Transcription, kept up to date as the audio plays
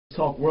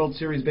Talk World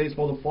Series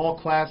Baseball. The Fall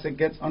Classic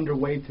gets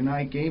underway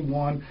tonight. Game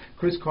 1,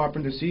 Chris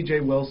Carpenter,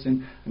 C.J.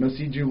 Wilson. I know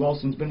C.J.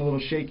 Wilson's been a little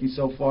shaky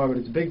so far, but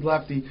it's a big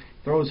lefty,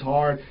 throws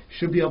hard,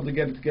 should be able to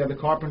get it together.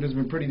 Carpenter's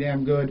been pretty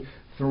damn good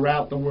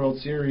throughout the World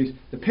Series.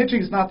 The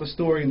pitching is not the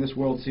story in this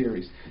World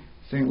Series.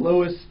 St.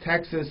 Louis,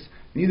 Texas,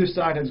 neither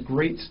side has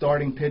great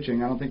starting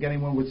pitching. I don't think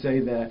anyone would say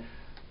that.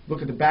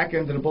 Look at the back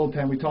end of the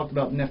bullpen. We talked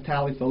about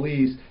Neftali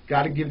Feliz.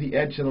 Got to give the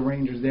edge to the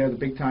Rangers there, the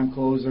big-time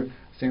closer.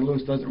 St.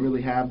 Louis doesn't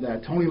really have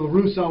that. Tony La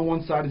Russa on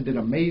one side has been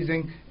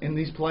amazing in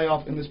this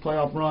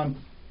playoff run.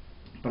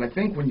 But I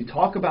think when you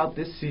talk about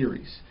this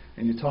series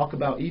and you talk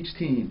about each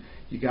team,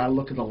 you got to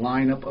look at the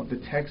lineup of the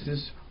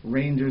Texas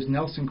Rangers.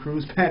 Nelson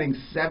Cruz batting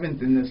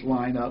 7th in this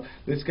lineup.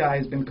 This guy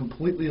has been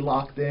completely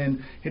locked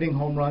in, hitting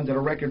home runs at a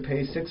record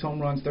pace, 6 home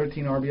runs,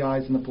 13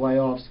 RBIs in the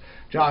playoffs.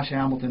 Josh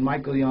Hamilton,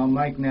 Michael Young,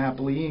 Mike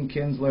Napoli, Ian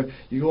Kinsler.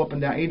 You go up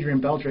and down,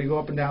 Adrian Beltre, you go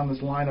up and down this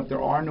lineup.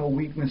 There are no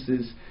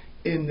weaknesses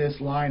in this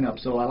lineup.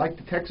 So I like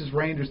the Texas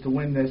Rangers to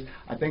win this.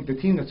 I think the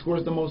team that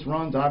scores the most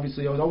runs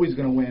obviously is always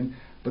going to win,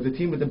 but the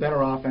team with the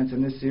better offense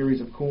in this series,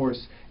 of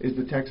course, is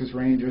the Texas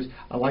Rangers.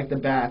 I like the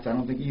bats. I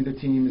don't think either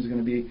team is going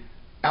to be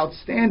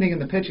outstanding in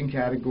the pitching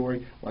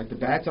category. Like the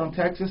bats on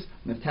Texas,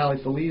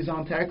 Neftali Feliz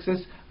on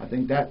Texas. I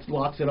think that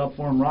locks it up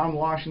for him. Ron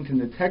Washington,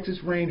 the Texas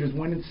Rangers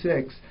winning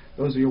 6.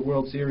 Those are your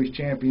World Series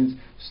champions.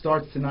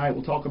 Starts tonight.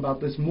 We'll talk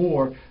about this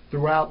more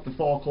throughout the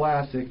Fall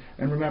Classic.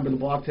 And remember, the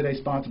blog today is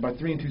sponsored by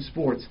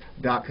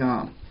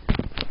 3and2sports.com.